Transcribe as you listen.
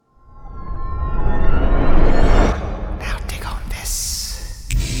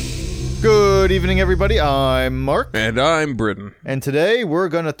Good evening, everybody. I'm Mark. And I'm Britton. And today we're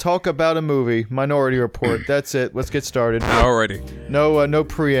going to talk about a movie, Minority Report. That's it. Let's get started. Alrighty. No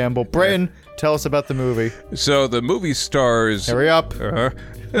preamble. Britton, tell us about the movie. So the movie stars... Hurry up.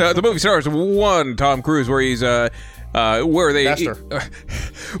 The movie stars one, Tom Cruise, where he's... where they... Faster.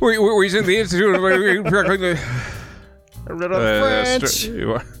 Where he's in the institute... French.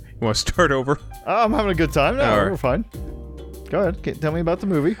 You want to start over? I'm having a good time. No, All right. we're fine. Go ahead. Tell me about the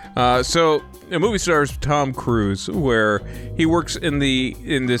movie. So the movie stars Tom Cruise, where he works in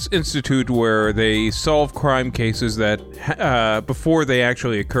this institute where they solve crime cases that before they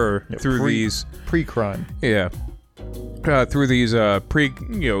actually occur through these pre-crime. Yeah. Through these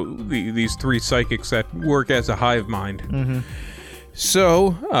these three psychics that work as a hive mind. Mm-hmm.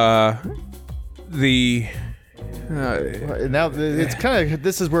 So now it's kind of,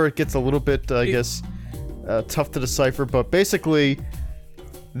 this is where it gets a little bit, I guess, tough to decipher. But basically,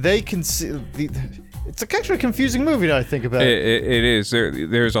 they can see it's actually a confusing movie now I think about it. It is.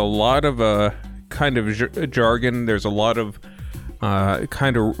 There's a lot of kind of jargon. There's a lot of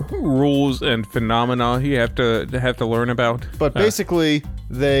kind of rules and phenomena you have to learn about. But basically,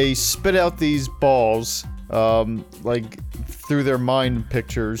 they spit out these balls, like through their mind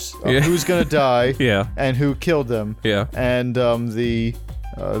pictures of who's gonna die, and who killed them, and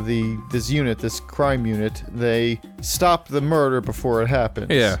this crime unit, they stop the murder before it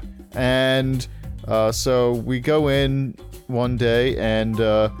happens, and so we go in one day and.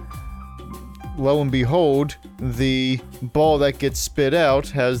 Lo and behold, the ball that gets spit out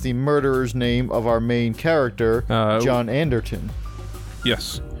has the murderer's name of our main character, John Anderton.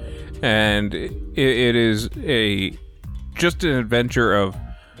 Yes, and it is just an adventure of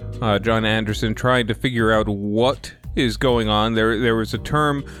John Anderson trying to figure out what is going on. There was a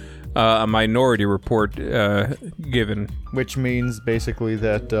term, a minority report given, which means basically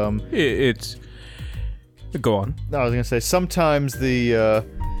that it's. Go on. I was gonna say sometimes the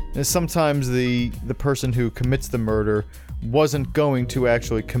person who commits the murder wasn't going to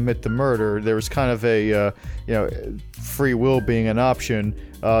actually commit the murder. There was kind of a free will being an option.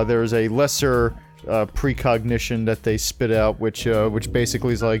 There was a lesser precognition that they spit out, which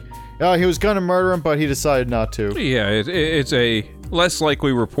basically is like, he was gonna murder him, but he decided not to. Yeah, it's a less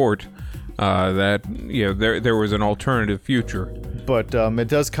likely report that there was an alternative future. But it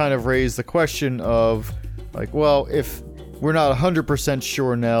does kind of raise the question of, like, well, if we're not 100%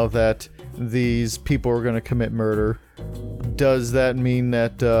 sure now that these people are going to commit murder, does that mean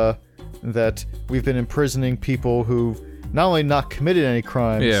that that we've been imprisoning people who've not only not committed any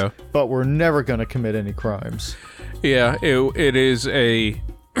crimes, but were never going to commit any crimes? Yeah, it is a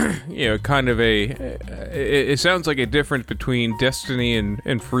kind of a. It sounds like a difference between destiny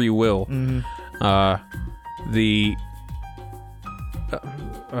and free will. Mm-hmm.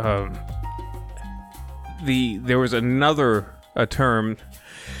 There was another term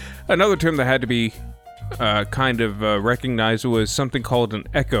that had to be kind of recognized, was something called an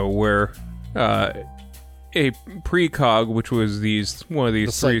echo, where a precog, which was one of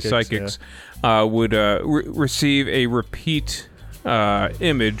these three psychics, would receive a repeat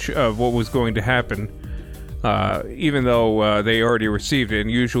image of what was going to happen, even though they already received it,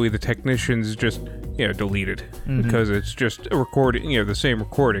 and usually the technicians just delete it, because it's just a recording, the same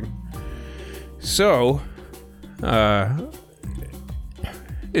recording. So,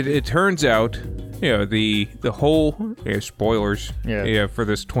 it turns out, the whole, spoilers, for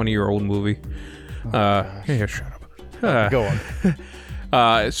this 20-year-old movie. Shut up. Go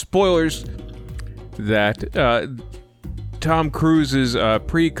on. Spoilers that Tom Cruise's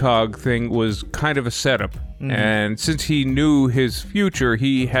precog thing was kind of a setup, and since he knew his future,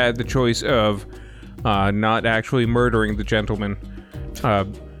 he had the choice of not actually murdering the gentleman.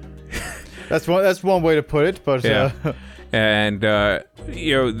 That's one way to put it, but and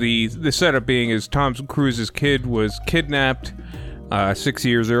the setup being is Tom Cruise's kid was kidnapped 6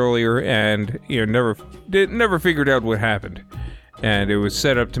 years earlier, and never figured out what happened, and it was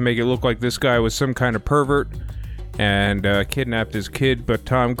set up to make it look like this guy was some kind of pervert and kidnapped his kid, but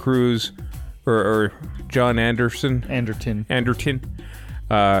Tom Cruise or John Anderton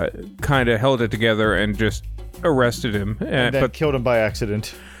kind of held it together and just arrested him, but killed him by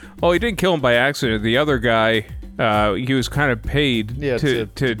accident. Well, he didn't kill him by accident. The other guy, he was kind of paid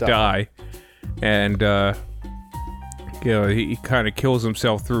to die. And, he kind of kills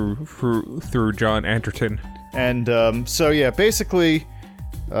himself through John Anderton. And, basically,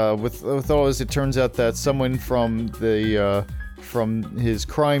 with all this, it turns out that someone from his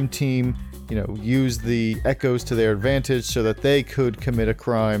crime team use the echoes to their advantage so that they could commit a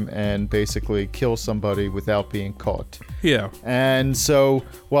crime and basically kill somebody without being caught. Yeah. And so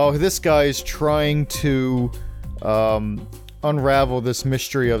while this guy is trying to unravel this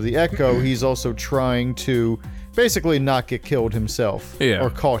mystery of the echo, he's also trying to basically not get killed himself or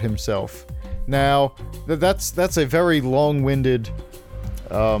caught himself. Now, that's a very long-winded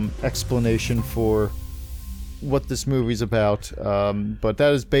explanation for what this movie's about, but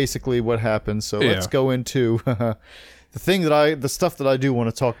that is basically what happens. So let's go into the stuff that I do want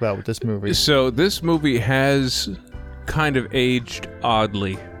to talk about with this movie. So this movie has kind of aged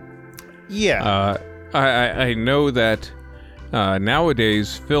oddly. Yeah. I know that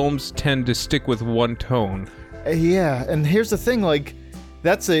nowadays films tend to stick with one tone. Yeah, and here's the thing, like,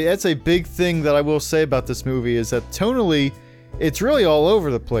 that's a big thing that I will say about this movie is that tonally, it's really all over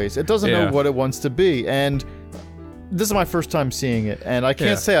the place. It doesn't know what it wants to be, and this is my first time seeing it, and I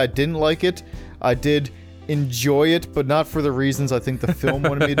can't say I didn't like it. I did enjoy it, but not for the reasons I think the film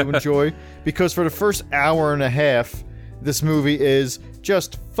wanted me to enjoy, because for the first hour and a half, this movie is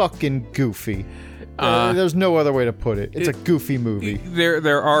just fucking goofy. There's no other way to put it. It's a goofy movie.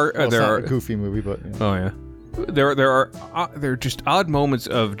 There are it's not a goofy movie, but oh yeah, there are just odd moments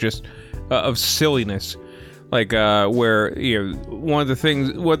of just of silliness. Like, where, one of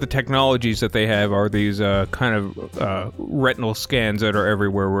the technologies that they have are these, kind of, retinal scans that are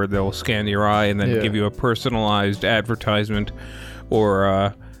everywhere where they'll scan your eye and then give you a personalized advertisement,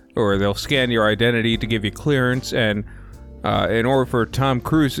 or they'll scan your identity to give you clearance, and, in order for Tom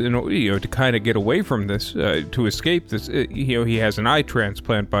Cruise, to kind of get away from this, to escape this, he has an eye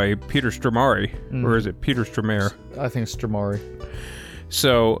transplant by Peter Stormare, or is it Peter Stormare? I think it's Stormare.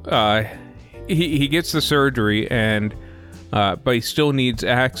 So, He gets the surgery, but he still needs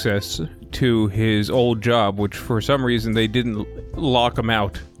access to his old job, which for some reason they didn't lock him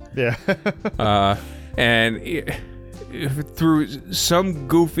out. Yeah. And through some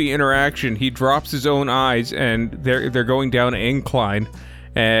goofy interaction, he drops his own eyes, and they're going down an incline,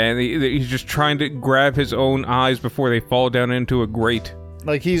 and he's just trying to grab his own eyes before they fall down into a grate.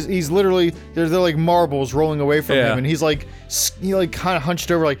 Like he's literally they're like marbles rolling away from him, and he's like kind of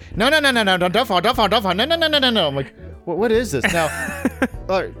hunched over, like no, don't fall, no. I'm like, what is this now?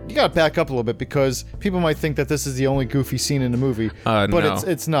 You gotta back up a little bit because people might think that this is the only goofy scene in the movie, but no.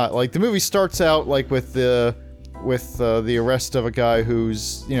 it's not. Like the movie starts out like with the arrest of a guy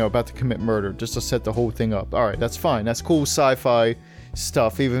who's about to commit murder, just to set the whole thing up. All right, that's fine. That's cool sci-fi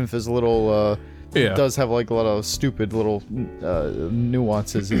stuff, even if it's a little. It does have like a lot of stupid little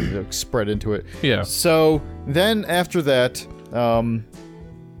nuances spread into it. Yeah. So then after that,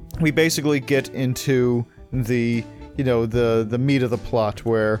 we basically get into the the meat of the plot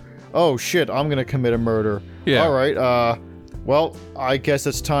where, oh shit, I'm gonna commit a murder. Yeah. All right. Well, I guess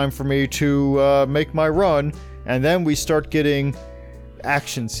it's time for me to make my run, and then we start getting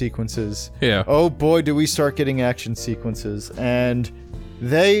action sequences. Yeah. Oh boy, do we start getting action sequences, and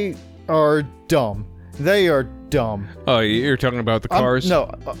they are dumb. They are dumb. Oh, you're talking about the cars?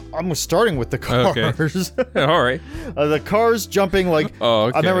 I'm starting with the cars. Okay. All right. The cars jumping like. Oh,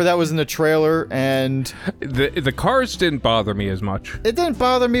 okay. I remember that was in the trailer, and the cars didn't bother me as much. It didn't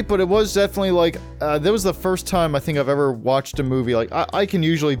bother me, but it was definitely like that was the first time I think I've ever watched a movie. Like I can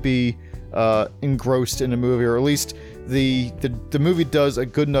usually be engrossed in a movie, or at least the movie does a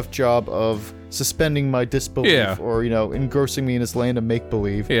good enough job of suspending my disbelief, or engrossing me in this land of make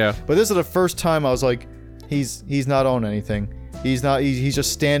believe. Yeah. But this is the first time I was like, he's not on anything. He's not. He's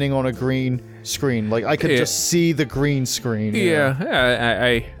just standing on a green screen. Like I could just see the green screen.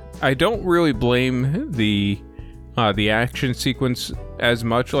 Yeah. I don't really blame the action sequence as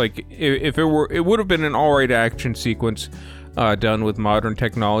much. Like if it would have been an alright action sequence done with modern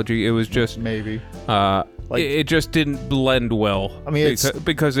technology. It was just maybe. It just didn't blend well. I mean,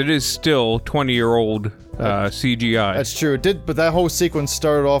 because it is still 20-year-old CGI. That's true. It did, but that whole sequence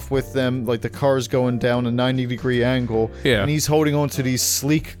started off with them, like the cars going down a 90-degree angle. Yeah. And he's holding on to these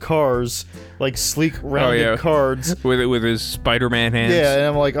sleek cars, like sleek rounded cars, with his Spider-Man hands. Yeah, and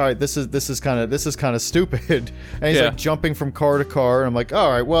I'm like, all right, this is kind of stupid. And he's like jumping from car to car, and I'm like, all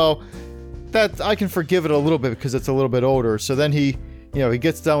right, well, that I can forgive it a little bit because it's a little bit older. So then he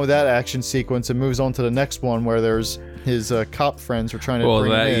gets done with that action sequence and moves on to the next one where there's his cop friends are trying to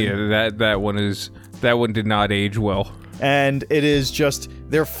bring him in. That one did not age well. And it is just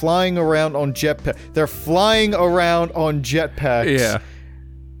they're flying around on jetpacks. Yeah.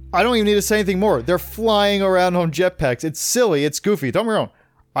 I don't even need to say anything more. They're flying around on jetpacks. It's silly. It's goofy. Don't get me wrong.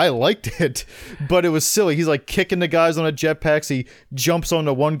 I liked it, but it was silly. He's like kicking the guys on the jetpacks. He jumps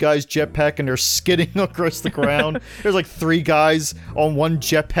onto one guy's jetpack and they're skidding across the ground. There's like 3 guys on one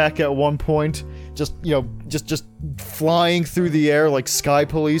jetpack at one point, just flying through the air like sky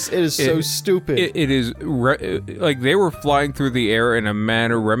police. It is so stupid. It is like they were flying through the air in a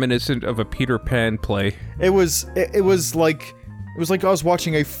manner reminiscent of a Peter Pan play. It was like I was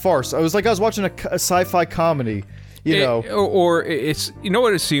watching a farce. I was watching a sci-fi comedy. You know, or it's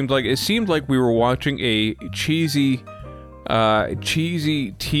what it seemed like. It seemed like we were watching a cheesy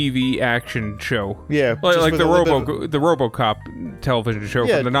TV action show. Yeah, like the RoboCop television show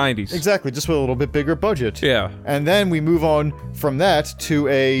from the 90s. Exactly, just with a little bit bigger budget. Yeah, and then we move on from that to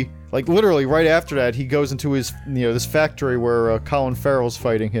literally right after that, he goes into his this factory where Colin Farrell's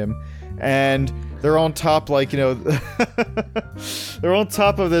fighting him, and they're on top, they're on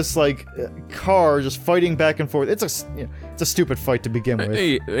top of this, car, just fighting back and forth. It's a stupid fight to begin with.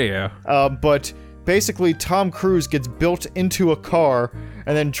 Yeah. But basically, Tom Cruise gets built into a car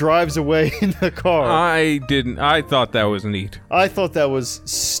and then drives away in the car. I thought that was neat. I thought that was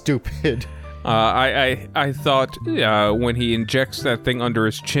stupid. I thought when he injects that thing under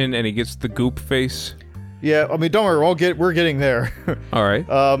his chin and he gets the goop face. Yeah, I mean, don't worry, we're getting there. All right.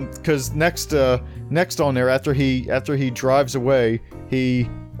 Because next on there, after he drives away, he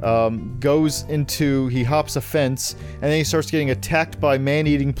he hops a fence, and then he starts getting attacked by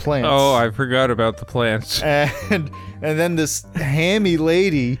man-eating plants. Oh, I forgot about the plants. And then this hammy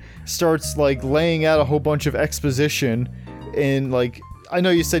lady starts laying out a whole bunch of exposition in I know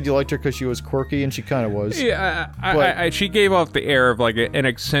you said you liked her because she was quirky, and she kind of was. Yeah, she gave off the air of an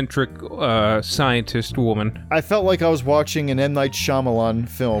eccentric scientist woman. I felt like I was watching an M. Night Shyamalan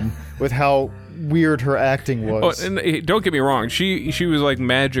film with how weird her acting was. Oh, and don't get me wrong, she was like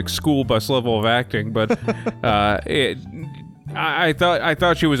magic school bus level of acting, but I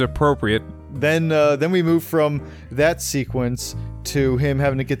thought she was appropriate. Then we move from that sequence to him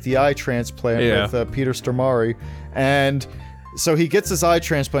having to get the eye transplant with Peter Stormare, and so he gets his eye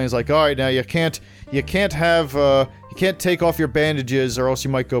transplant. He's like, all right, now you can't take off your bandages or else you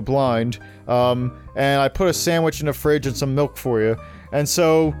might go blind. And I put a sandwich in the fridge and some milk for you. And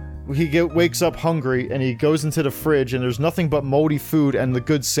so he wakes up hungry and he goes into the fridge and there's nothing but moldy food and the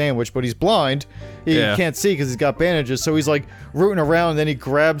good sandwich, but he's blind. He can't see because he's got bandages, so he's rooting around, and then he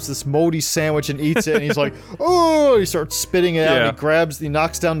grabs this moldy sandwich and eats it, and he's like, oh, he starts spitting it out, and he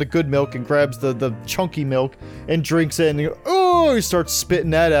knocks down the good milk and grabs the chunky milk and drinks it, and he starts spitting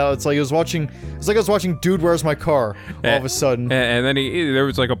that out. It's like I was watching Dude, Where's My Car? All of a sudden. And then there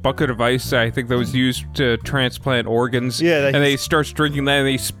was a bucket of ice, I think, that was used to transplant organs. Yeah. And he starts drinking that and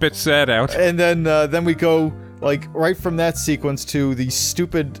he spits that out. And then we go right from that sequence to the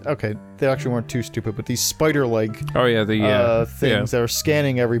stupid, okay, they actually weren't too stupid, but these spider leg things that are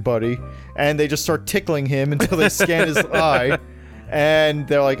scanning everybody, and they just start tickling him until they scan his eye, and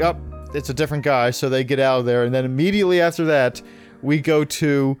they're like, oh, it's a different guy, so they get out of there, and then immediately after that, we go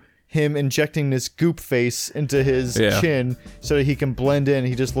to him injecting this goop face into his chin so that he can blend in.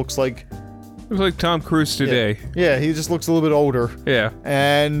 He just looks like... It was like Tom Cruise today. Yeah, he just looks a little bit older. Yeah.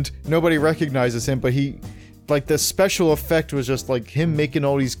 And nobody recognizes him, but he... the special effect was just him making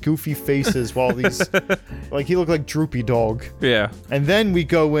all these goofy faces while these he looked like Droopy Dog. Yeah. And then we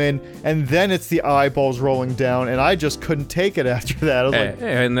go in, and then it's the eyeballs rolling down, and I just couldn't take it after that. I was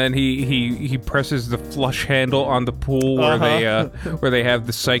and then he presses the flush handle on the pool where they have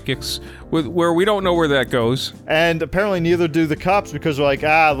the psychics, where we don't know where that goes. And apparently neither do the cops, because they're like,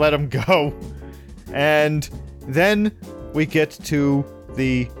 let him go. And then we get to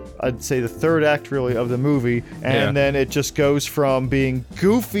I'd say the third act, really, of the movie, and then it just goes from being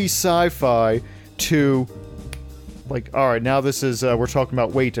goofy sci-fi to, all right, now this is, we're talking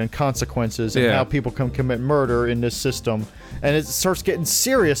about weight and consequences, and how people can commit murder in this system, and it starts getting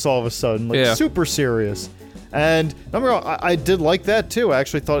serious all of a sudden, super serious. And, I did like that, too. I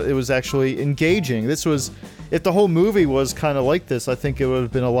actually thought it was actually engaging. This was, if the whole movie was kind of like this, I think it would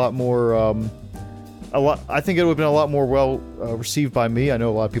have been a lot more, I think it would have been a lot more well received by me. I know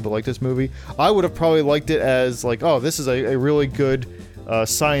a lot of people like this movie. I would have probably liked it as oh, this is a really good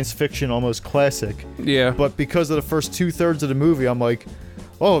science fiction, almost classic. Yeah. But because of the first 2/3 of the movie, I'm like,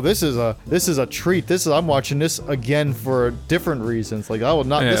 oh, this is a treat. I'm watching this again for different reasons.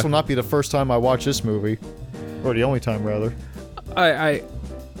 This will not be the first time I watch this movie, or the only time rather. I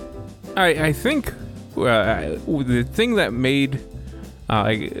think the thing that made.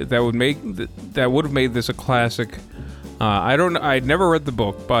 That would have made this a classic. I'd never read the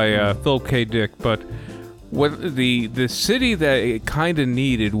book by Philip K. Dick, but what the city that it kind of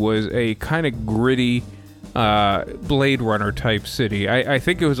needed was a kind of gritty Blade Runner type city. I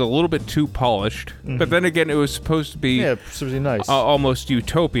think it was a little bit too polished, but then again, it was supposed to be Yeah, it's really nice. almost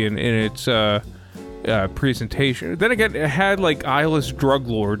utopian in its presentation. Then again, it had like eyeless drug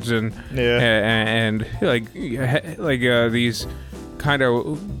lords and these kind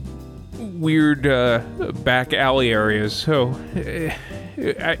of weird back alley areas. So I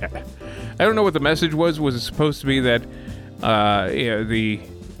don't know what the message was. Was it supposed to be that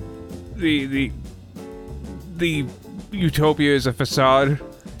the utopia is a facade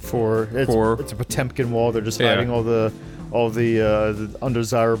it's a Potemkin wall. They're just hiding all the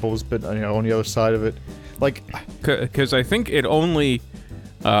undesirables, but on the other side of it, like, because I think it only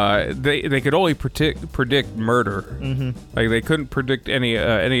they could only predict murder. Mm-hmm. Like they couldn't predict any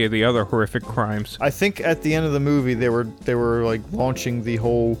of the other horrific crimes. I think at the end of the movie they were like launching the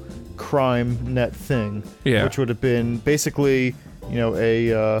whole crime net thing, which would have been basically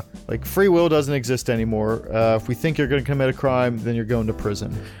like free will doesn't exist anymore. If we think you're going to commit a crime, then you're going to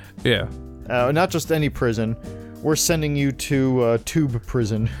prison. Yeah. Not just any prison. We're sending you to tube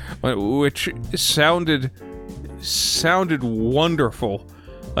prison, which sounded wonderful.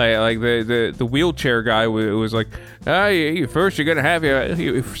 Like the wheelchair guy was like, first you're gonna have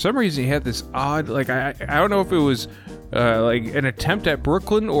for some reason he had this odd, like, I don't know if it was like an attempt at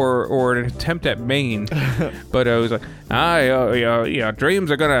Brooklyn or an attempt at Maine, but it was like,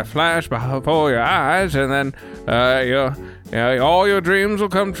 dreams are gonna flash before your eyes, and then all your dreams will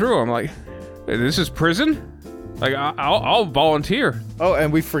come true. I'm like, this is prison? Like, I'll volunteer. Oh,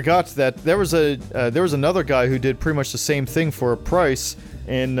 and we forgot that there was another guy who did pretty much the same thing for a price.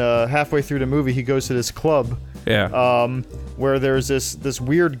 And halfway through the movie, he goes to this club. Yeah. Where there's this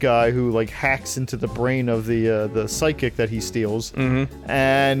weird guy who like hacks into the brain of the psychic that he steals. Mm-hmm.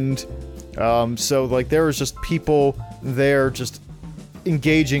 And so like there was just people there just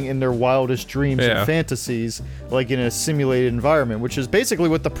engaging in their wildest dreams and fantasies, like in a simulated environment, which is basically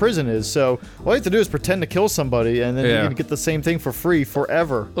what the prison is. So all you have to do is pretend to kill somebody, and then you can get the same thing for free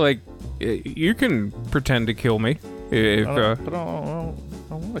forever. Like, you can pretend to kill me if I don't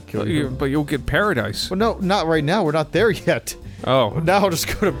want to kill you. But you'll get paradise. Well, no, not right now. We're not there yet. Oh. Now I'll just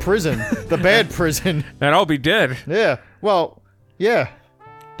go to prison, the bad prison. And I'll be dead. Yeah. Well, yeah.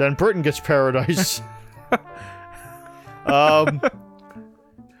 Then Britain gets paradise.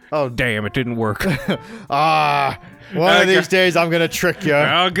 Oh, damn, it didn't work. One of these days I'm going to trick you.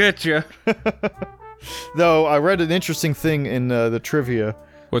 I'll get you. Though, I read an interesting thing in the trivia.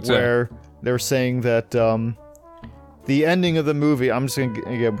 What's where they're saying that the ending of the movie, I'm just going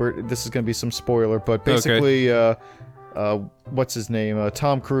to this is going to be some spoiler, but basically, what's his name?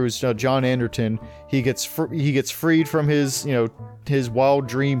 Tom Cruise, John Anderton, he gets freed from his, his wild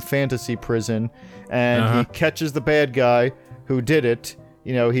dream fantasy prison, and he catches the bad guy who did it.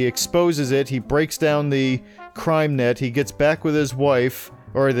 He exposes it, he breaks down the crime net, he gets back with his wife,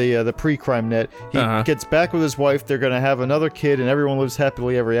 or the pre-crime net, he gets back with his wife, they're gonna have another kid, and everyone lives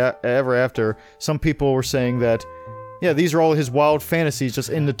happily ever after. Some people were saying that, these are all his wild fantasies just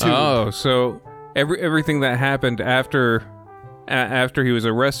in the tube. Oh, so everything that happened after he was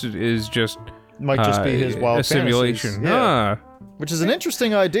arrested is just... might just be his wild a simulation. Fantasies. Yeah. Which is an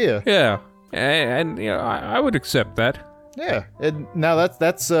interesting idea. Yeah, and I would accept that. Yeah, and now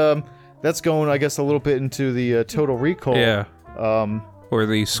that's going, I guess, a little bit into the Total Recall. Yeah. Where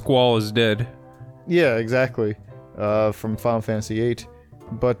the Squall is dead. Yeah, exactly. From Final Fantasy VIII,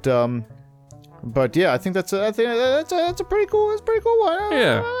 but yeah, I think that's a pretty cool. That's a pretty cool one.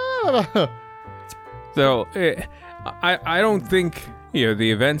 Yeah. So I don't think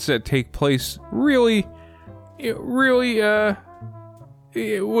the events that take place really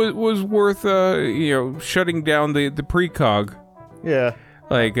it was worth shutting down the precog. Yeah.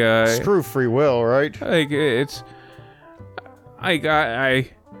 Like screw free will, right? Like it's I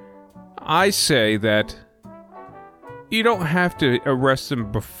say that you don't have to arrest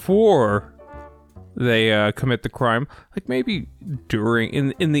them before they commit the crime. Like maybe during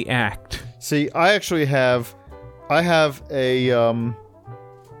in the act. See, I actually have a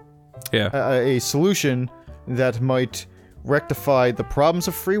solution that might rectify the problems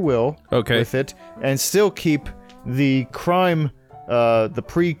of free will with it, and still keep the crime, the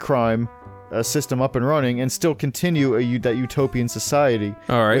pre-crime system up and running, and still continue that utopian society.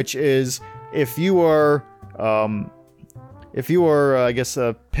 All right. Which is, if you are, I guess,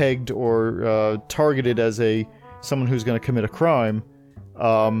 pegged or targeted as someone who's going to commit a crime,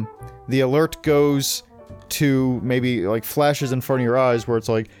 the alert goes to maybe like flashes in front of your eyes where it's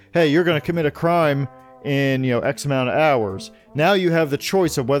like, hey, you're going to commit a crime in X amount of hours. Now you have the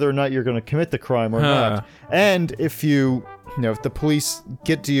choice of whether or not you're going to commit the crime or not. And if if the police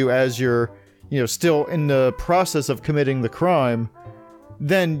get to you as you're still in the process of committing the crime,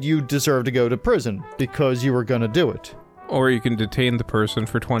 then you deserve to go to prison because you were gonna do it. Or you can detain the person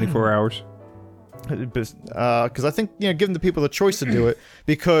for 24 hours. Because I think, giving the people the choice to do it,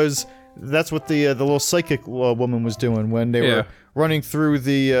 because that's what the little psychic woman was doing when they were running through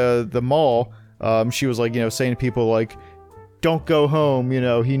the mall. She was like, saying to people like, "Don't go home,"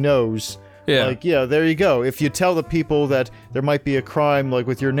 he knows. Yeah. Like, there you go. If you tell the people that there might be a crime, like,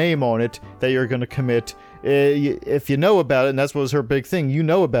 with your name on it, that you're going to commit, if you know about it, and that's what was her big thing, you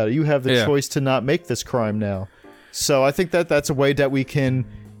know about it, you have the choice to not make this crime now. So I think that's a way that we can,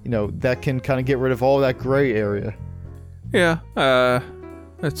 that can kind of get rid of all that gray area. Yeah,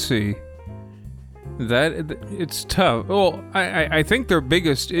 let's see. It's tough. Well, I think their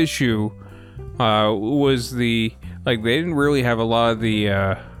biggest issue was they didn't really have a lot of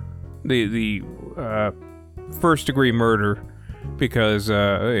the first degree murder because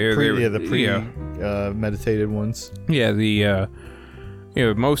meditated ones. Yeah,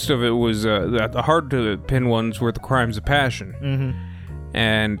 most of it was the hard to pin ones were the crimes of passion. Mm-hmm.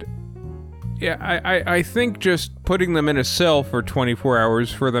 And I think just putting them in a cell for 24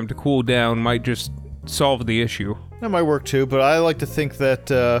 hours for them to cool down might just solve the issue. That might work too, but I like to think that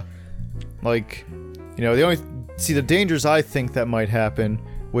the dangers I think that might happen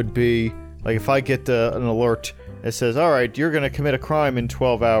would be, like, if I get an alert that says, all right, you're going to commit a crime in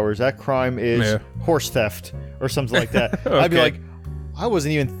 12 hours. That crime is horse theft or something like that. Okay. I'd be like, I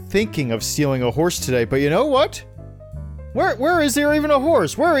wasn't even thinking of stealing a horse today, but you know what? Where is there even a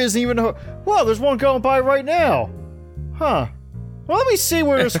horse? Where is even a Well, there's one going by right now. Huh. Well, let me see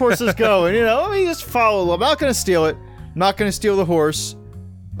where this horse is going, let me just follow. I'm not going to steal it. I'm not going to steal the horse.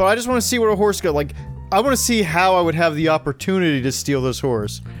 But I just want to see where the horse goes. Like, I want to see how I would have the opportunity to steal this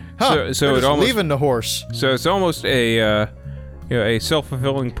horse. Huh, so it almost leaving the horse. So it's almost a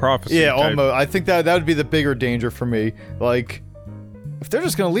self-fulfilling prophecy. Yeah, type. almost. I think that would be the bigger danger for me. Like, if they're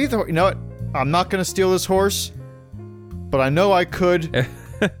just gonna leave the horse, you know what? I'm not gonna steal this horse, but I know I could,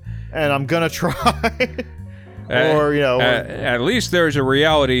 and I'm gonna try. Or at least there's a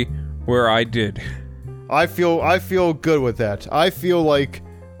reality where I did. I feel good with that. I feel like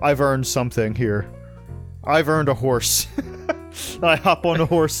I've earned something here. I've earned a horse. I hop on the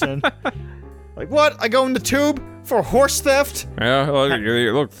horse and like, what? I go in the tube for horse theft? Yeah,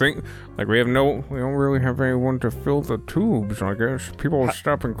 look, we don't really have anyone to fill the tubes. I guess people are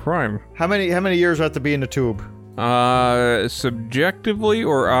stopping crime. How many years do I have to be in the tube? Subjectively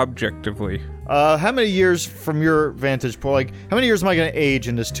or objectively? How many years from your vantage point? Like, how many years am I gonna age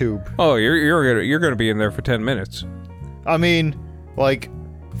in this tube? Oh, you're gonna be in there for 10 minutes. I mean, like,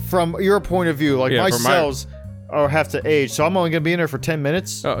 from your point of view, like, my cells have to age, so I'm only gonna be in there for 10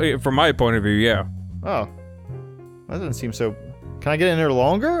 minutes? From my point of view, yeah. Oh. That doesn't seem so... Can I get in there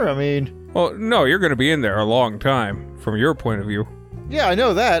longer? I mean... Well, no, you're gonna be in there a long time, from your point of view. Yeah, I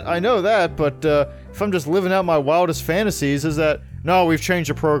know that, but if I'm just living out my wildest fantasies, is that... No, we've changed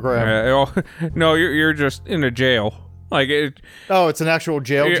the program. No, you're just in a jail. Like it... Oh, it's an actual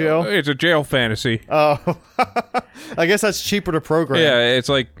jail? It's a jail fantasy. Oh. I guess that's cheaper to program. Yeah, it's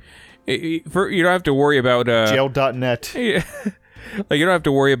like... you don't have to worry about jail.net. Yeah, like you don't have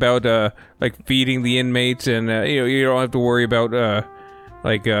to worry about like feeding the inmates, and you don't have to worry about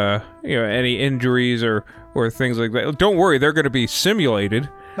any injuries or things like that. Don't worry, they're going to be simulated.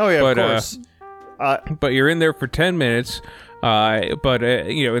 Oh yeah, of course. But you're in there for 10 minutes. In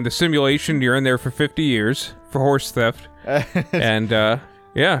the simulation, you're in there for 50 years for horse theft, and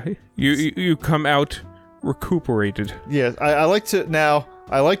you come out recuperated. Yeah, I like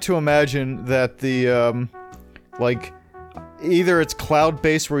to imagine that the either it's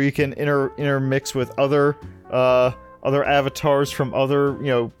cloud-based where you can intermix with other avatars from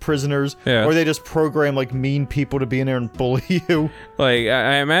other prisoners, or they just program like mean people to be in there and bully you. Like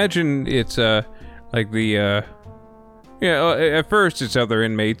I imagine it's at first it's other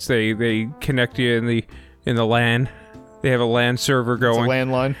inmates. They connect you in the LAN. They have a LAN server going. It's a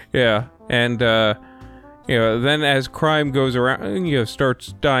landline. Yeah, and then as crime goes around,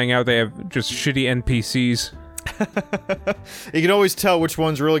 starts dying out, they have just shitty NPCs. You can always tell which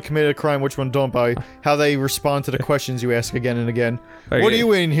ones really committed a crime, which one don't, by how they respond to the questions you ask again and again. What are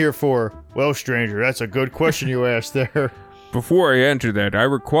you in here for? Well, stranger, that's a good question you asked there. Before I enter that, I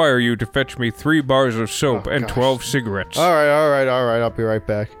require you to fetch me 3 bars of soap and 12 cigarettes. All right, I'll be right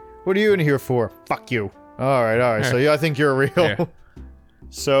back. What are you in here for? Fuck you. All right. So I think you're real. Yeah.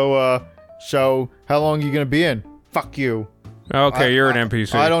 So how long are you gonna be in? Fuck you. Okay, you're an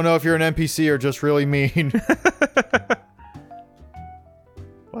NPC. I don't know if you're an NPC or just really mean.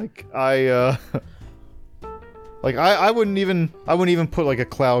 Like, Like I wouldn't even put like a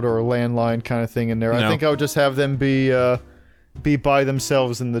cloud or a landline kind of thing in there. No. I think I would just have them be by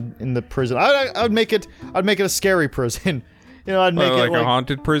themselves in the prison. I'd make it a scary prison. You know, I'd make it like a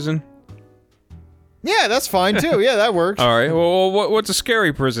haunted prison. Yeah, that's fine too. Yeah, that works. All right. Well, what's a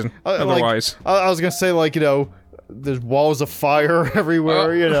scary prison? Otherwise, I was gonna say, like, you know, there's walls of fire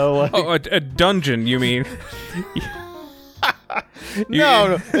everywhere. You know, like a dungeon. You mean?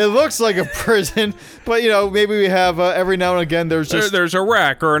 No, it looks like a prison, but you know, maybe we have every now and again there's a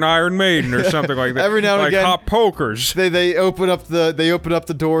rack or an Iron Maiden or something like that. Every now and like again, hot pokers. They open up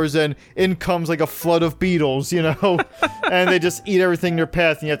the doors and in comes like a flood of beetles, you know, and they just eat everything in their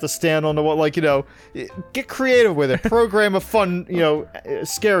path, and you have to stand on the wall, like, you know, get creative with it. Program a fun, you know,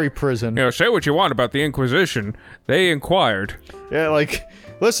 scary prison. You know, say what you want about the Inquisition. They inquired. Yeah, like,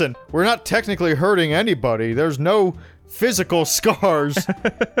 listen, we're not technically hurting anybody. There's no physical scars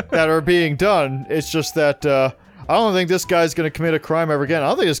that are being done. It's just that I don't think this guy's gonna commit a crime ever again. I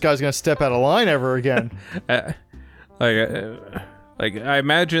don't think this guy's gonna step out of line ever again. Like I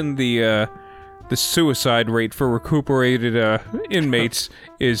imagine the suicide rate for recuperated inmates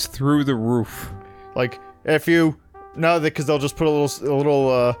is through the roof. Like, if you because they'll just put a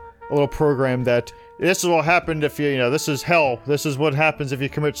little program that this is what happened if you know, this is hell. This is what happens if you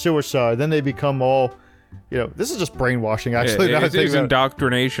commit suicide. Then they become all, you know, this is just brainwashing, actually. It's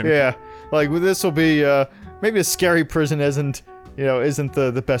indoctrination. Yeah, like, this will be, maybe a scary prison isn't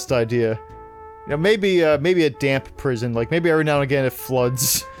the best idea. You know, maybe a damp prison, like, maybe every now and again it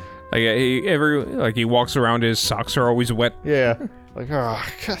floods. Like, he walks around, his socks are always wet. Yeah, like,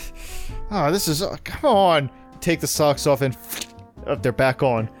 this is, come on. Take the socks off and they're back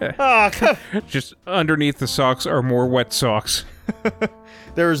on. Just underneath the socks are more wet socks.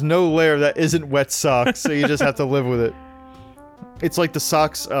 There is no layer that isn't wet socks, so you just have to live with it. It's like the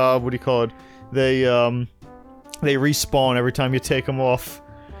socks, what do you call it? They respawn every time you take them off.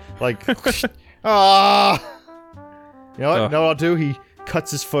 Like, You know what? You know what I'll do? He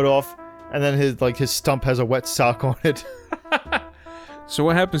cuts his foot off, and then his stump has a wet sock on it. So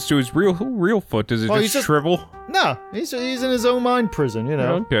what happens to his real foot? Does it just shrivel? No, he's in his own mind prison, you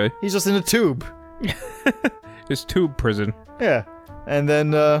know. Okay. He's just in a tube. His tube prison. Yeah. And then,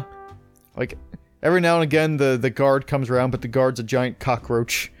 like, every now and again, the guard comes around, but the guard's a giant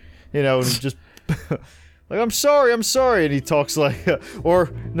cockroach, you know, and just, like, I'm sorry, and he talks like, or,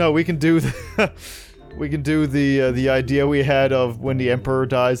 no, we can do the idea we had of when the Emperor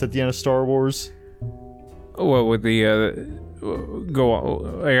dies at the end of Star Wars. What, with the, go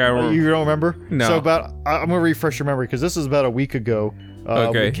on, you don't remember? No. So I'm gonna refresh your memory, because this was about a week ago.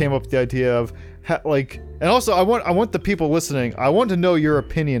 Okay. We came up with the idea of, and also I want the people listening, I want to know your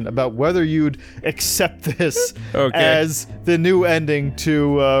opinion about whether you'd accept this as the new ending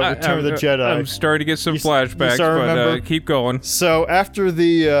to Return of the Jedi. I'm starting to get some flashbacks, but keep going. So after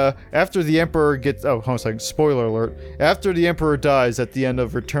the Emperor gets, hold on a second, spoiler alert. After the Emperor dies at the end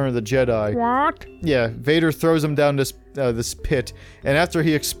of Return of the Jedi. What? Yeah, Vader throws him down this pit, and after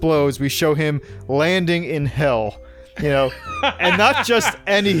he explodes, we show him landing in hell. You know, and not just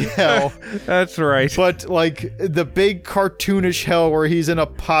any hell. That's right. But, like, the big cartoonish hell where he's in a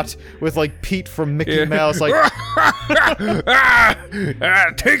pot with, like, Pete from Mickey Mouse, like...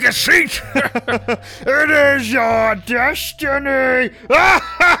 Take a seat! It is your destiny!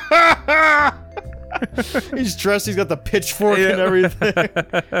 He's dressed, he's got the pitchfork and everything.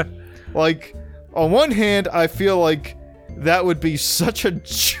 Like, on one hand, I feel like that would be such a...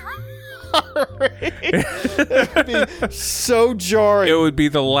 It would be so jarring. It would be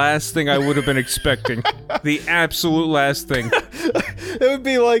the last thing I would have been expecting. The absolute last thing. It would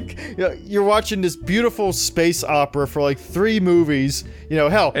be like, you know, you're watching this beautiful space opera for like 3 movies. You know,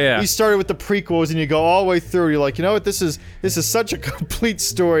 hell, you started with the prequels and you go all the way through. You're like, you know what? This is such a complete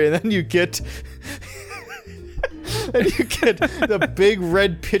story, and then you get, the big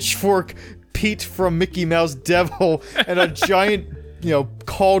red pitchfork Pete from Mickey Mouse Devil and a giant, you know,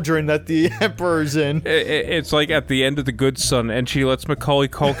 cauldron that the Emperor's in. It's like at the end of The Good Son, and she lets Macaulay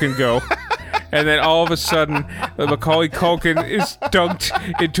Culkin go. And then all of a sudden, Macaulay Culkin is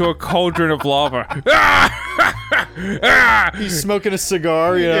dunked into a cauldron of lava. He's smoking a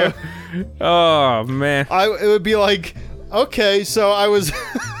cigar, you know? Yeah. Oh, man. It would be like, okay, so I was...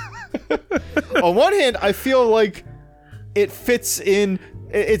 On one hand, I feel like it fits in...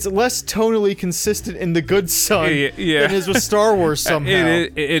 It's less tonally consistent in The Good Son than it is with Star Wars somehow.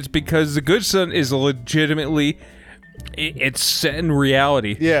 It's because The Good Son is legitimately... It's set in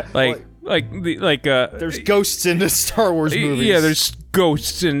reality. Yeah. There's ghosts in the Star Wars movies. Yeah, there's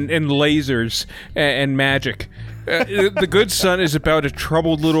ghosts and lasers and magic. The Good Son is about a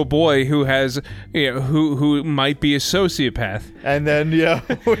troubled little boy who has, who might be a sociopath, And then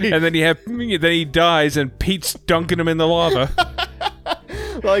and then then he dies, and Pete's dunking him in the lava.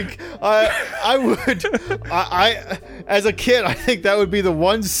 like I as a kid, I think that would be the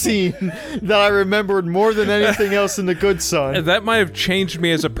one scene that I remembered more than anything else in The Good Son. And that might have changed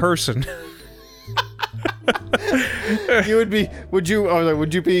me as a person. Would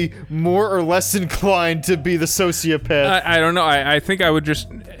you be more or less inclined to be the sociopath? I don't know. I think I would just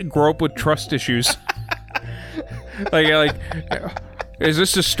grow up with trust issues. like, is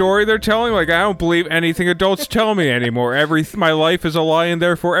this a story they're telling? Like, I don't believe anything adults tell me anymore. My life is a lie, and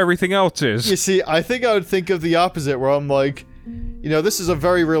therefore everything else is. You see, I think I would think of the opposite, where I'm like, this is a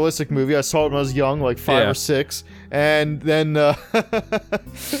very realistic movie. I saw it when I was young, like 5 or 6, and then and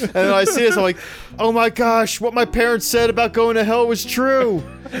then I see this, I'm like, oh my gosh, what my parents said about going to hell was true.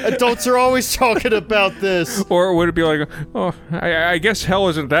 Adults are always talking about this. Or would it be like, oh, I guess hell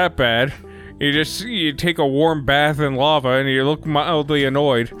isn't that bad. You take a warm bath in lava and you look mildly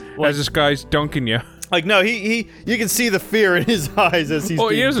annoyed as this guy's dunking you. Like, no, you can see the fear in his eyes as he's. Oh,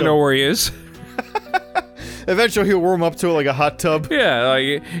 he doesn't know where he is. Eventually, he'll warm up to it like a hot tub.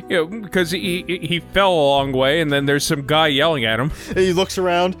 Yeah, because he fell a long way, and then there's some guy yelling at him. And he looks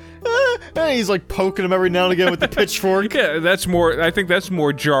around, and he's like poking him every now and again with the pitchfork. Yeah, I think that's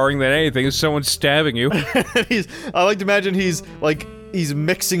more jarring than anything. Is someone stabbing you? I like to imagine he's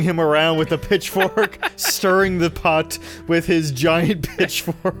mixing him around with a pitchfork, stirring the pot with his giant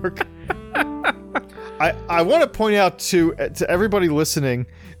pitchfork. I want to point out to everybody listening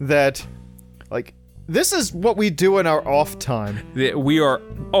that, like, this is what we do in our off time. We are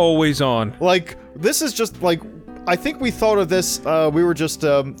always on. Like, this is just, like, I think we thought of this, we were just,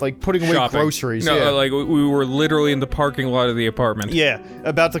 like, putting away Shopping. groceries. No, yeah. like, we were literally in the parking lot of the apartment. Yeah,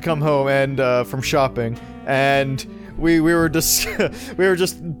 about to come home and, from shopping, and we were just, we were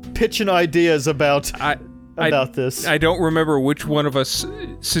just pitching ideas about this. I don't remember which one of us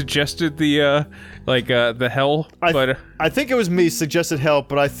suggested the hell, but I think it was me suggested hell,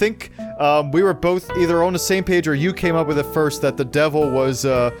 but I think we were both either on the same page or you came up with it first that the devil was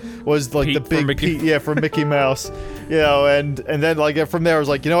like Pete the big from Mickey. Pete, from Mickey Mouse, and then like from there I was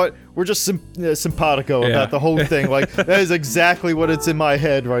like, you know what, we're just simpatico about the whole thing. Like, that is exactly what it's in my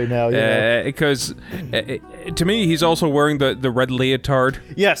head right now. Because to me, he's also wearing the red leotard.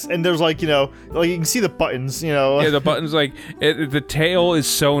 Yes, and there's like, like you can see the buttons, Yeah, the buttons, like, the tail is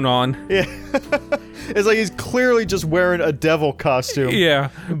sewn on. Yeah. It's like he's clearly just wearing a devil costume. Yeah,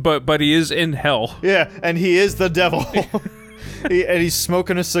 but he is in hell. Yeah, and he is the devil. And he's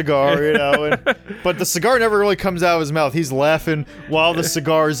smoking a cigar, but the cigar never really comes out of his mouth. He's laughing while the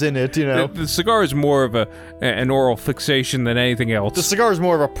cigar's in it, The cigar is more of an oral fixation than anything else. The cigar is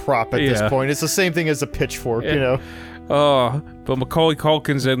more of a prop at this point. It's the same thing as a pitchfork, Oh, but Macaulay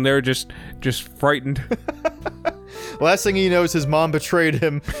Culkin's in there just frightened. Last thing he knows, his mom betrayed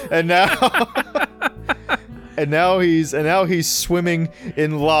him, and now and now he's swimming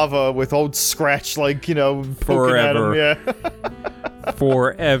in lava with old Scratch, like, poking Forever. at him. Yeah.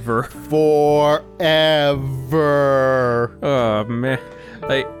 Forever. Oh man,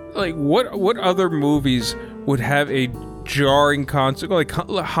 like what other movies would have a jarring concept, like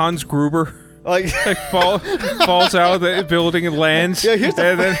Hans Gruber? Like falls out of the building and lands. Yeah,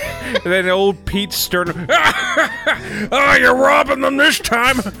 and then old Pete Stern. Oh, you're robbing them this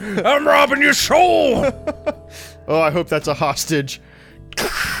time. I'm robbing your soul. Oh, I hope that's a hostage.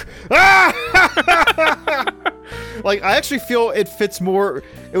 Like, I actually feel it fits more.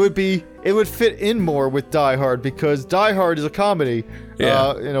 It would fit in more with Die Hard, because Die Hard is a comedy.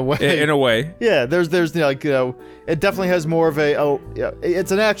 Yeah. In a way. In a way. Yeah, there's it definitely has more of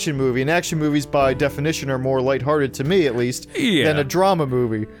it's an action movie, and action movies by definition are more lighthearted, to me at least, than a drama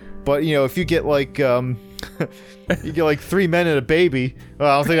movie. But if you get like you get like 3 men and a baby,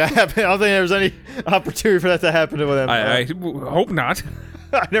 well, I don't think that happened. I don't think there's any opportunity for that to happen to them. I hope not.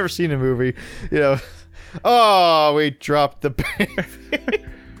 I've never seen a movie, Oh, we dropped the baby.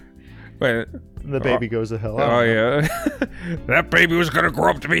 Wait, The baby goes to hell. oh yeah, that baby was gonna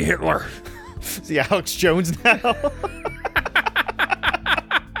grow up to be Hitler. See Alex Jones now.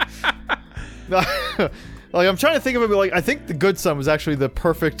 Like, I'm trying to think of it, but like, I think The Good Son was actually the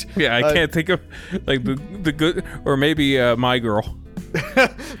perfect. Yeah, I can't think of like the good, or maybe My Girl.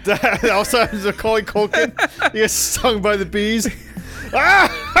 Also has Macaulay Culkin. He gets stung by the bees. Are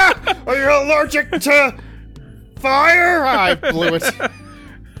you allergic to fire? I blew it.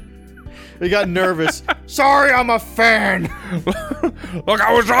 He got nervous. Sorry, I'm a fan. Look,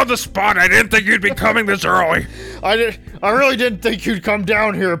 I was on the spot. I didn't think you'd be coming this early. I really didn't think you'd come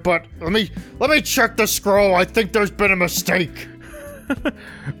down here, but let me check the scroll. I think there's been a mistake.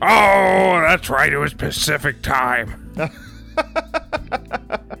 Oh, that's right. It was Pacific time.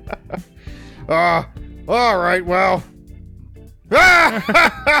 All right, well.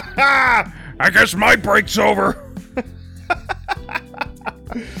 I guess my break's over.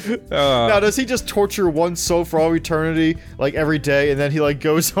 Now, does he just torture one soul for all eternity, like every day, and then he like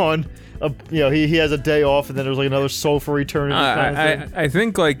goes on, he has a day off, and then there's like another soul for eternity kind of thing? I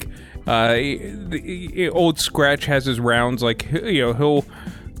think like the old Scratch has his rounds. Like he'll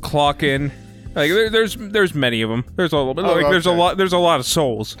clock in. Like there's many of them. There's there's a lot of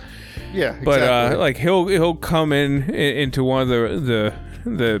souls. Yeah, exactly. But like he'll come into one of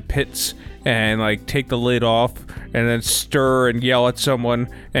the pits and like take the lid off and then stir and yell at someone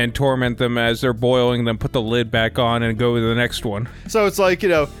and torment them as they're boiling, then put the lid back on and go to the next one. So it's like,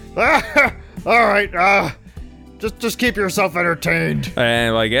 all right, just keep yourself entertained.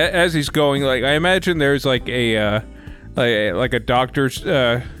 And like as he's going, like I imagine there's like a doctor's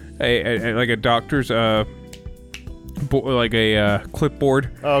like a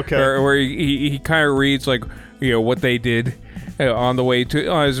clipboard. Okay. Where he kind of reads like what they did on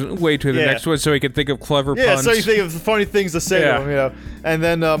his way to the next one, so he can think of clever puns. Yeah, so you think of funny things to say to him, And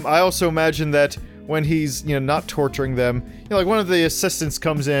then I also imagine that when he's not torturing them, like one of the assistants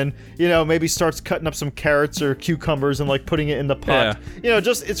comes in, maybe starts cutting up some carrots or cucumbers and like putting it in the pot. Yeah.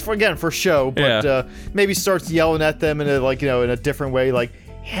 Just it's for show, but maybe starts yelling at them in a in a different way, like,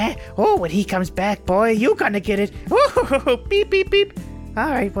 oh, when he comes back, boy, you gonna get it. Oh, beep beep beep. All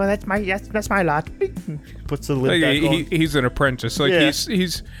right, well that's my lot. Puts the lid back on. He's an apprentice. Like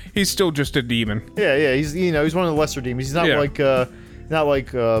he's still just a demon. Yeah. He's he's one of the lesser demons. He's not like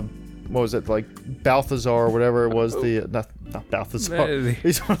what was it, like Balthazar or whatever it was? Not Balthazar.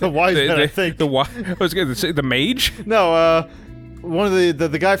 He's one of the wise men, I think. I was going to say the mage. No, one of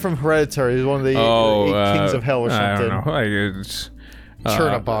the guy from Hereditary. He's one of the kings of hell or something. I don't know. It's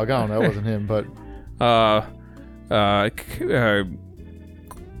Chernabog. I don't know. It wasn't him, but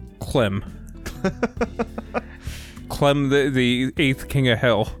Clem. Clem, the 8th king of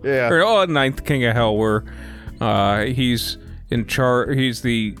hell. Yeah. Or 9th king of hell, where he's in charge. He's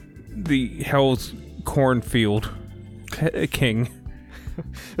the hell's cornfield king.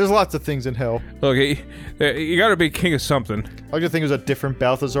 There's lots of things in hell. Look, you gotta be king of something. I just think it was a different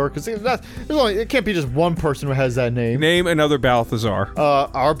Balthazar, because it can't be just one person who has that name. Name another Balthazar.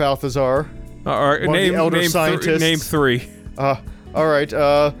 Our Balthazar. One of the elder scientists. Name 3. All right.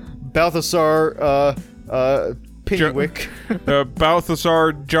 Balthazar. Pennywick.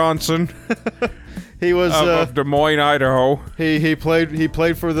 Balthazar Johnson. He was of Des Moines, Idaho. He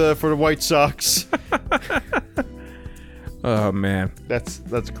played for the White Sox. Oh man, that's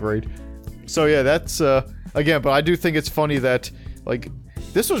great. So yeah, that's again, but I do think it's funny that like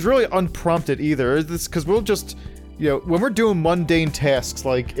this was really unprompted either. This because we'll just when we're doing mundane tasks,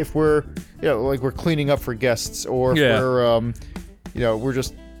 like if we're like we're cleaning up for guests, or if we're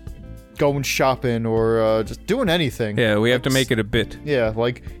just going shopping, or just doing anything. Yeah, we have to make it a bit. Yeah,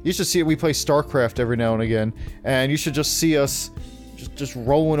 like you should see we play StarCraft every now and again, and you should just see us just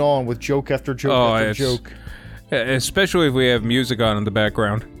rolling on with joke after joke after joke. Especially if we have music on in the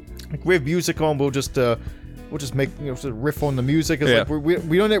background. Like we have music on, we'll just make sort of riff on the music. It's like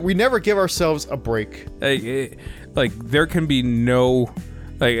we never give ourselves a break. Like there can be no.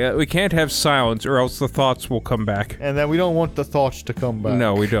 We can't have silence, or else the thoughts will come back. And then we don't want the thoughts to come back.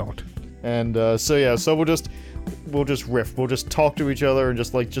 No, we don't. And so we'll just riff. We'll just talk to each other and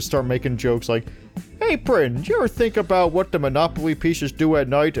just start making jokes like, "Hey, Prin, did you ever think about what the Monopoly pieces do at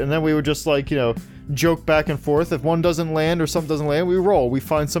night?" And then we would just joke back and forth. If one doesn't land or something doesn't land, we roll. We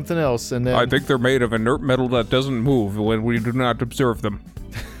find something else, and then I think they're made of inert metal that doesn't move when we do not observe them.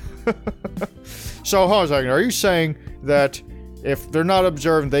 So, hold on a second. Are you saying that if they're not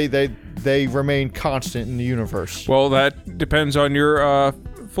observed, they remain constant in the universe? Well, that depends on your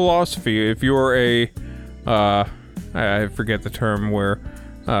philosophy. If you're I forget the term where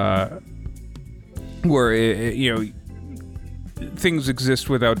things exist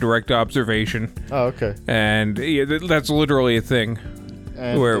without direct observation. Oh, okay. And that's literally a thing.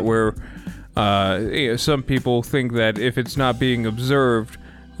 And where some people think that if it's not being observed,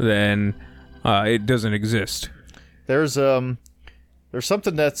 then it doesn't exist. There's something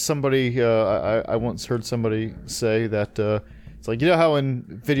that somebody I once heard somebody say that it's like, how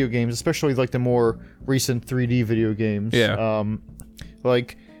in video games, especially like the more recent 3D video games,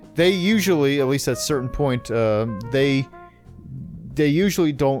 like they usually, at least at a certain point, they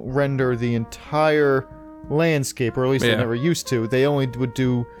usually don't render the entire landscape, or at least they Yeah. never used to. They only would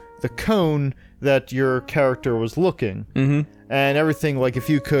do the cone that your character was looking. Mm-hmm. And everything, like, if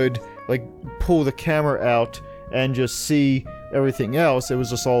you could, like, pull the camera out and just see everything else, it was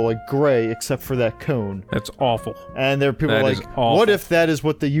just all, like, gray except for that cone. That's awful. And there are people That like, is awful. what if that is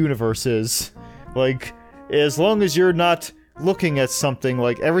what the universe is? Like, as long as you're not looking at something,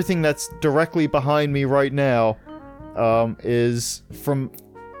 like, everything that's directly behind me right now is from,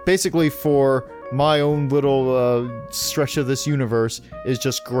 basically for my own little stretch of this universe, is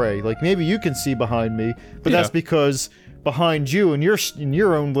just gray. Like, maybe you can see behind me, but that's Yeah. because behind you, in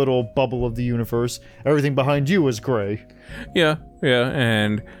your own little bubble of the universe, everything behind you is gray. Yeah,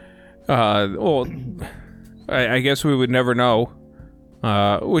 and well, I guess we would never know,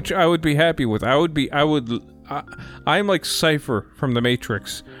 which I would be happy with. I'm like Cypher from the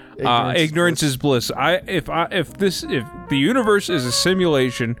Matrix. Ignorance is bliss. If the universe is a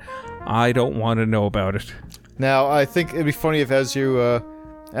simulation, I don't want to know about it. Now, I think it'd be funny if as you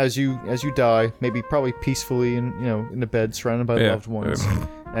die, maybe probably peacefully in a bed surrounded by Yeah. loved ones,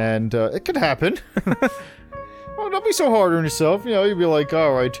 and it could happen. Well, don't be so hard on yourself. You'd be like,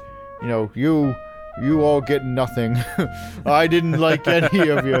 all right, you all get nothing. I didn't like any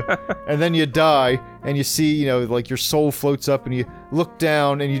of you. And then you die, and you see, like your soul floats up, and you look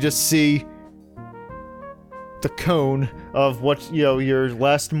down, and you just see the cone of what, your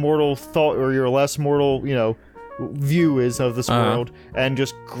last mortal thought, or your last mortal, view is of this world, and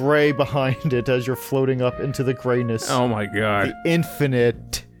just gray behind it as you're floating up into the grayness. Oh my god. The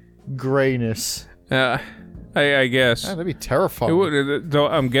infinite grayness. I guess. That'd be terrifying. It would, though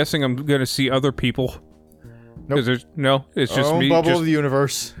I'm guessing I'm gonna see other people. Nope. It's Our just own me. bubble of the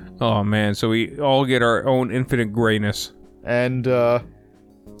universe. Oh man, so we all get our own infinite grayness. And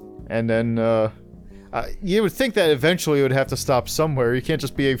then you would think that eventually it would have to stop somewhere. You can't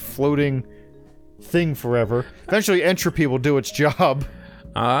just be a floating thing forever. Eventually entropy will do its job.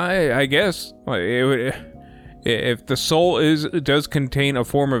 I guess it would, if the soul does contain a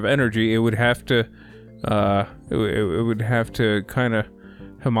form of energy, it would have to it would have to kind of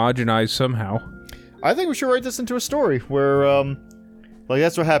homogenize somehow. I think we should write this into a story where like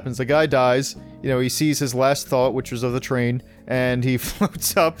that's what happens. The guy dies, he sees his last thought, which was of the train, and he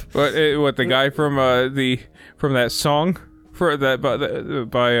floats up. What the guy from that song for that by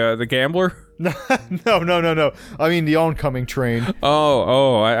the Gambler? No. I mean the oncoming train.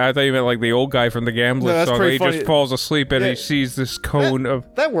 I thought you meant like the old guy from the Gambler No, that's song. pretty He funny. just falls asleep and Yeah. he sees this cone of.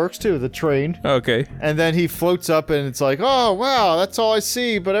 That works too, the train. Okay. And then he floats up and it's like, oh wow, that's all I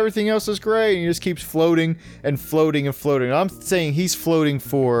see, but everything else is gray, and he just keeps floating and floating and floating. I'm saying he's floating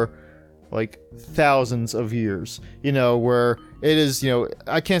for like thousands of years, where it is,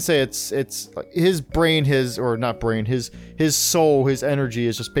 I can't say it's like his brain, his soul, his energy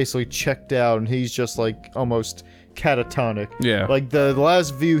is just basically checked out, and he's just like almost catatonic. Yeah. Like the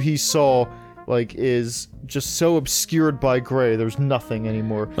last view he saw, like, is just so obscured by gray. There's nothing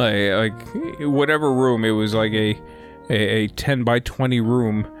anymore. Like whatever room, it was like a 10 by 20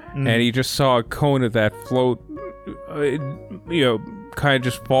 room, and he just saw a cone of that float, kind of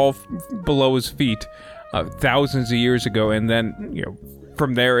just fall below his feet thousands of years ago, and then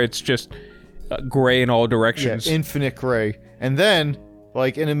from there it's just gray in all Yeah, directions. infinite gray. And then,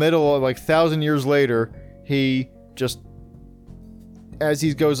 like, in the middle of, like, 1,000 years later, he just, as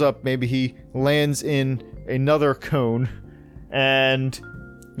he goes up, maybe he lands in another cone, and,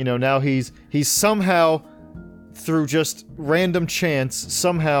 now he's somehow, through just random chance,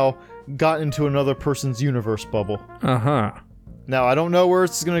 somehow got into another person's universe bubble. Now, I don't know where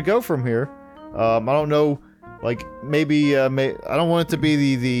it's gonna go from here. I don't know, like, maybe, I don't want it to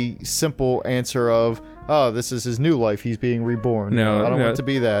be the simple answer of, oh, this is his new life, he's being reborn. No, I don't no. want it to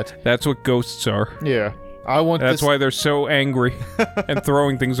be that. That's what ghosts are. Yeah. I want That's this, why they're so angry and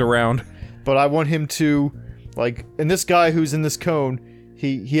throwing things around. but I want him to, like, and this guy who's in this cone,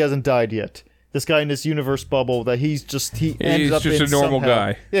 he hasn't died yet. This guy in this universe bubble, that he ended up just in a normal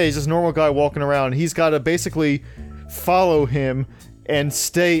somehow. guy. Yeah, he's just a normal guy walking around. He's got to basically follow him and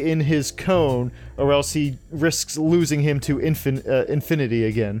stay in his cone, or else he risks losing him to infinity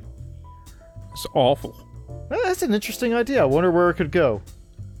again. It's awful. That's an interesting idea. I wonder where it could go.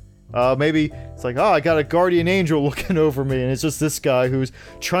 Maybe it's like, oh, I got a guardian angel looking over me, and it's just this guy who's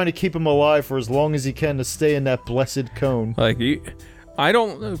trying to keep him alive for as long as he can to stay in that blessed cone. Like, I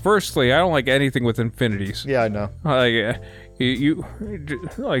don't like anything with infinities. Yeah, I know. Like,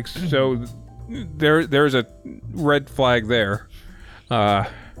 like, so there's a red flag there.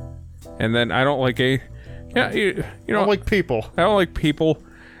 And then I don't like I don't like people. I don't like people,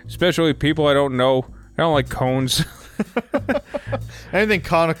 especially people I don't know. I don't like cones. Anything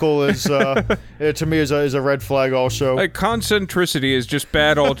conical is, to me, is a red flag also. Like, concentricity is just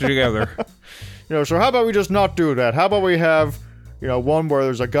bad altogether. So how about we just not do that? How about we have, one where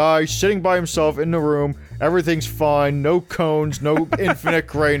there's a guy sitting by himself in the room, everything's fine, no cones, no infinite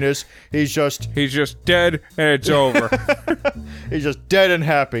grayness, he's just dead, and it's over. He's just dead and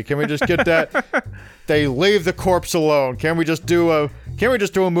happy. Can we just get that? They leave the corpse alone. Can we just do a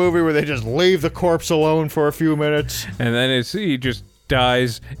movie where they just leave the corpse alone for a few minutes? And then he just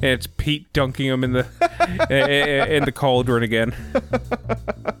dies, and it's Pete dunking him in the in the cauldron again.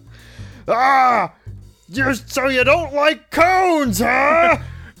 So you don't like cones, huh?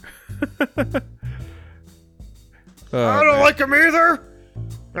 I don't like them either.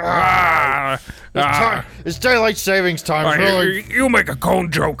 It's daylight savings time. Really. You make a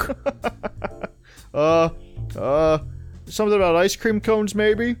cone joke. Something about ice cream cones,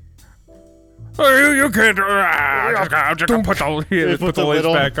 maybe? Oh, you can't. I'm just gonna put the lids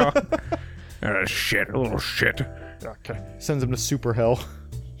back on. A little shit. Okay. Sends him to super hell.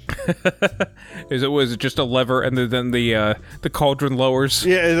 Was it just a lever and then the cauldron lowers?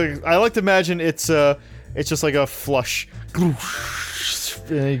 Yeah, I like to imagine it's just like a flush.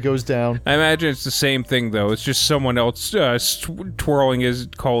 And he goes down. I imagine it's the same thing though. It's just someone else twirling his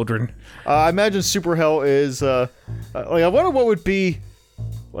cauldron. I imagine super hell is I wonder what would be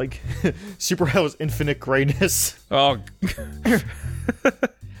like super hell's infinite grayness. Oh.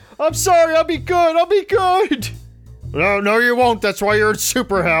 I'm sorry, I'll be good. No, you won't. That's why you're in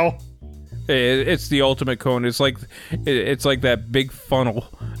super hell. It's the ultimate cone. It's like that big funnel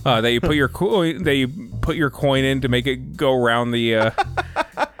that you put your coin. They put your coin in to make it go around the.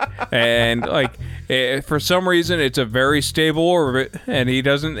 And for some reason, it's a very stable orbit, and he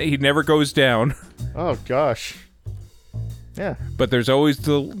never goes down. Oh gosh. Yeah. But there's always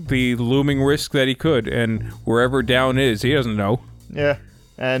the looming risk that he could, and wherever down is, he doesn't know. Yeah,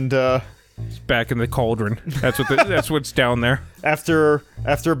 and it's back in the cauldron. That's what's down there. After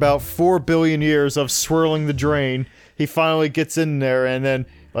about 4 billion years of swirling the drain, he finally gets in there, and then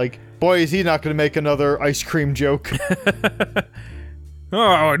boy, is he not going to make another ice cream joke.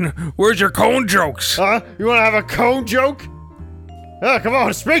 Oh, and where's your cone jokes? You want to have a cone joke? Come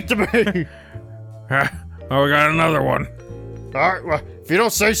on, speak to me. Oh, we got another one. All right, well, if you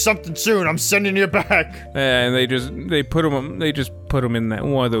don't say something soon, I'm sending you back. And they just put him in that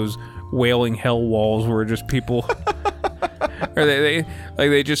one of those wailing hell walls where just people, or they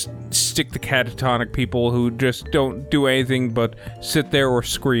just stick the catatonic people who just don't do anything but sit there or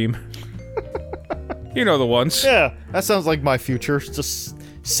scream. You know the ones. Yeah, that sounds like my future. Just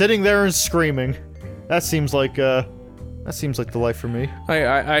sitting there and screaming. That seems like the life for me.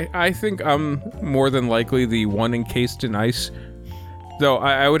 I think I'm more than likely the one encased in ice. Though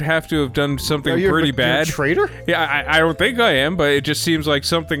I would have to have done something pretty bad. You're a traitor? Yeah, I don't think I am, but it just seems like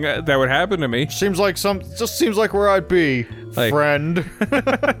something that would happen to me. Seems like where I'd be, friend.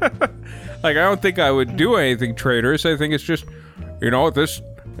 I don't think I would do anything traitorous. I think it's just, this.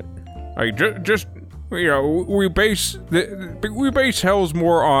 We base Hell's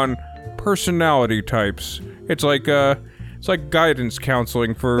more on personality types. It's like guidance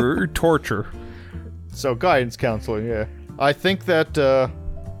counseling for torture. So guidance counseling, yeah. I think that the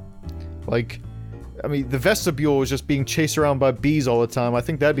vestibule is just being chased around by bees all the time. I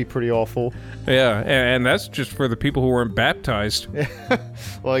think that'd be pretty awful. Yeah, and that's just for the people who weren't baptized.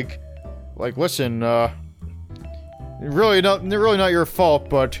 Listen, really not your fault,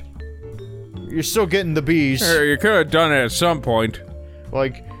 but you're still getting the bees. You could have done it at some point.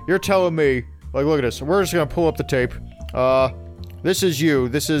 You're telling me, look at this. We're just gonna pull up the tape. This is you.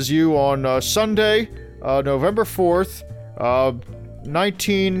 This is you on Sunday, November 4th,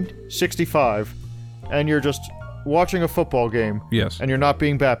 1965. And you're just watching a football game. Yes. And you're not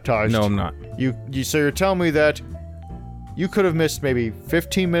being baptized. No, I'm not. So you're telling me that you could have missed maybe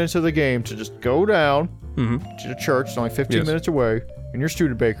 15 minutes of the game to just go down to the church, it's only 15 minutes away, in your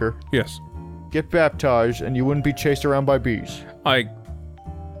Studebaker. Yes. Get baptized, and you wouldn't be chased around by bees. I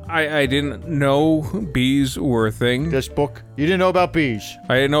didn't know bees were a thing. This book, you didn't know about bees.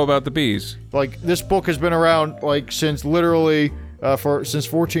 I didn't know about the bees. This book has been around since literally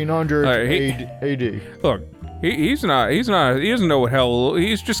since 1400 AD. Look, he doesn't know what hell.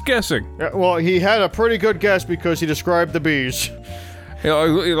 He's just guessing. Yeah, well, he had a pretty good guess because he described the bees.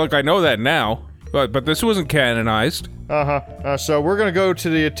 Look, I know that now, but this wasn't canonized. So we're gonna go to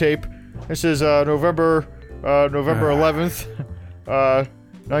the tape. This is November 11th,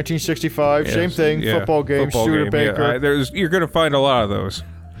 1965. Yes, same thing. Yeah, football game. Studebaker. Yeah, you're gonna find a lot of those.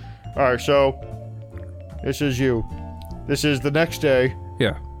 All right, so this is you. This is the next day.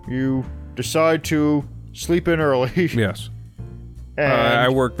 Yeah. You decide to sleep in early. Yes. And I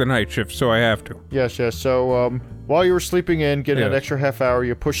work the night shift, so I have to. yes. So while you were sleeping in, getting an Yes. extra half hour,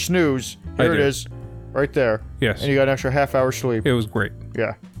 you push snooze. I Here it did. is, right there. Yes. And you got an extra half hour sleep. It was great.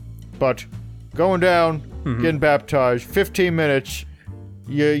 Yeah. But going down, Mm-hmm. getting baptized, 15 minutes.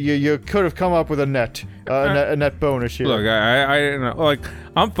 You could have come up with a net bonus here. Look,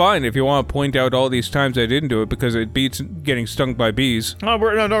 I'm fine if you want to point out all these times I didn't do it because it beats getting stung by bees. No,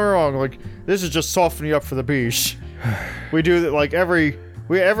 no, wrong. Like, this is just softening you up for the beach. We do that like every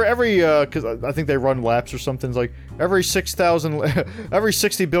because I think they run laps or something. It's like every 6,000, every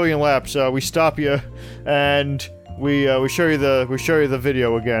 60 billion laps, we stop you and we show you the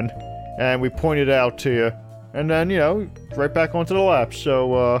video again, and we point it out to you, and then right back onto the laps.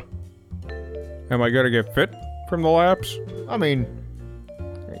 So Am I gonna get fit from the laps? I mean,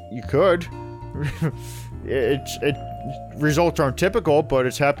 you could. It results aren't typical, but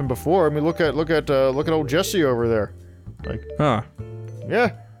it's happened before. I mean, look at old Jesse over there. Like, Huh.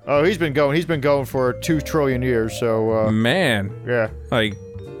 yeah. Oh, he's been going for 2 trillion years. So, Man, yeah, like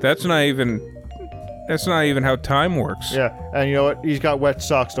that's not even how time works. yeah. And you know what? He's got wet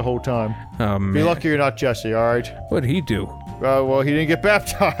socks the whole time. Oh Be man, lucky you're not Jesse. All right. what'd he do? Well, he didn't get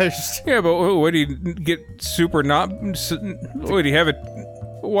baptized. Yeah, but would he get super not? Would he have it?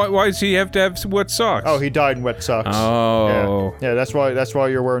 Why does he have to have wet socks? Oh, he died in wet socks. Oh. Yeah. That's why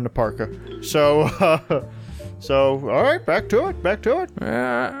you're wearing the parka. So, all right, back to it.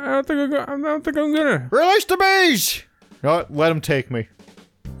 I don't think I'm gonna. Release the bees! No, let him take me.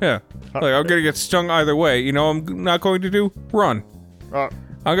 Yeah. Like, I'm gonna get stung either way. You know what I'm not going to do? Run. Uh,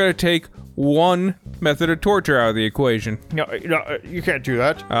 I'm gonna take one method of torture out of the equation. no, you can't do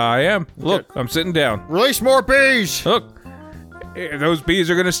that. I am. Look, I'm sitting down. Release more bees! Look. Those bees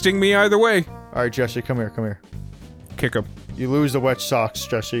are gonna sting me either way. All right, Jesse, come here. Kick them. You lose the wet socks,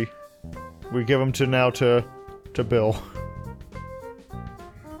 Jesse. We give them to Bill.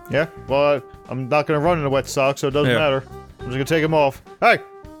 Yeah? Well, I'm not gonna run in the wet socks, so it doesn't Yeah. matter. I'm just gonna take them off. Hey!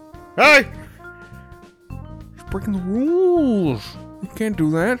 Hey! You're breaking the rules. You can't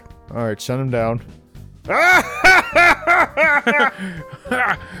do that. All right, send him down.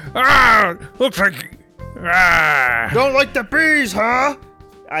 Looks like. Don't like the bees, huh?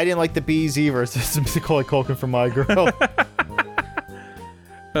 I didn't like the bees either. This is Macaulay Culkin from My Girl.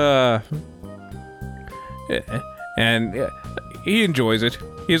 And he enjoys it.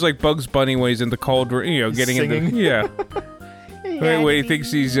 He's like Bugs Bunny when he's in the cauldron, getting Singing. in the when he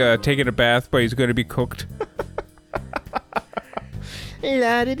thinks he's taking a bath, but he's going to be cooked.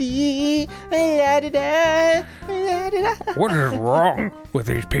 What is wrong with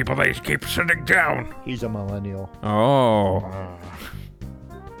these people? They keep sitting down. He's a millennial. Oh.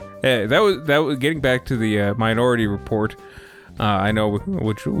 Yeah, that was getting back to the Minority Report. I know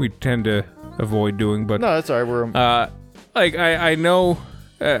which we tend to avoid doing, but No, that's all right. We're I know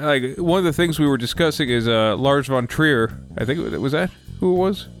like one of the things we were discussing is Lars von Trier. I think was that who it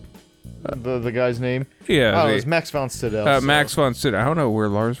was? the guy's name. Yeah, Oh, it was Max von Sydow. so- Max von Sydow. I don't know where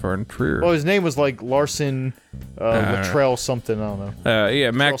Lars von Trier. Well, his name was like Larson Luttrell something. I don't know. Yeah,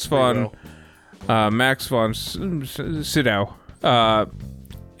 Max von Sydow.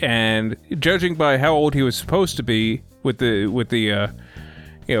 And judging by how old he was supposed to be with the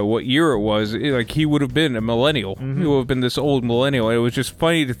what year it was, like he would have been a millennial. He would have been this old millennial. And it was just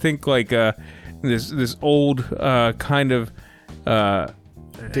funny to think like this old kind of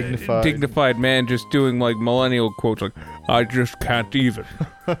dignified man just doing like millennial quotes like "I just can't even,"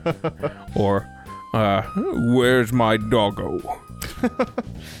 or "Where's my doggo?"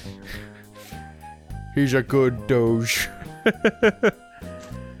 He's a good doge.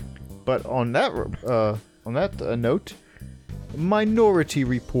 But on that note, Minority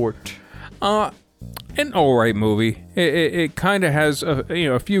Report. An alright movie. It kind of has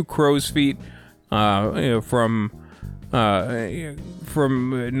a few crow's feet, from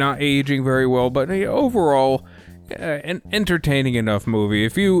not aging very well, but overall, an entertaining enough movie.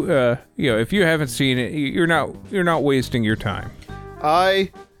 If you if you haven't seen it, you're not wasting your time.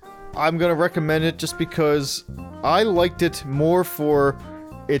 I'm gonna recommend it just because I liked it more for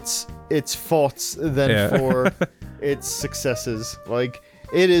its faults than for its successes. Like,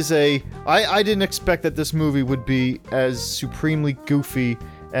 it is I didn't expect that this movie would be as supremely goofy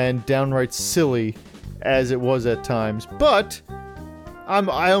and downright silly as it was at times, but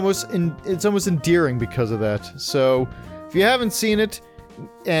it's almost endearing because of that. So if you haven't seen it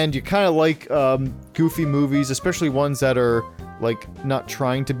and you kind of like goofy movies, especially ones that are like not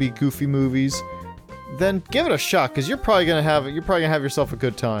trying to be goofy movies, then give it a shot, because you're probably gonna have yourself a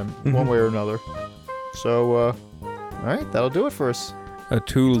good time one way or another. So all right, that'll do it for us. A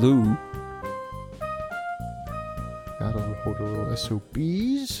Tulu. hold a little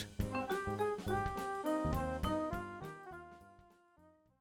SOBs.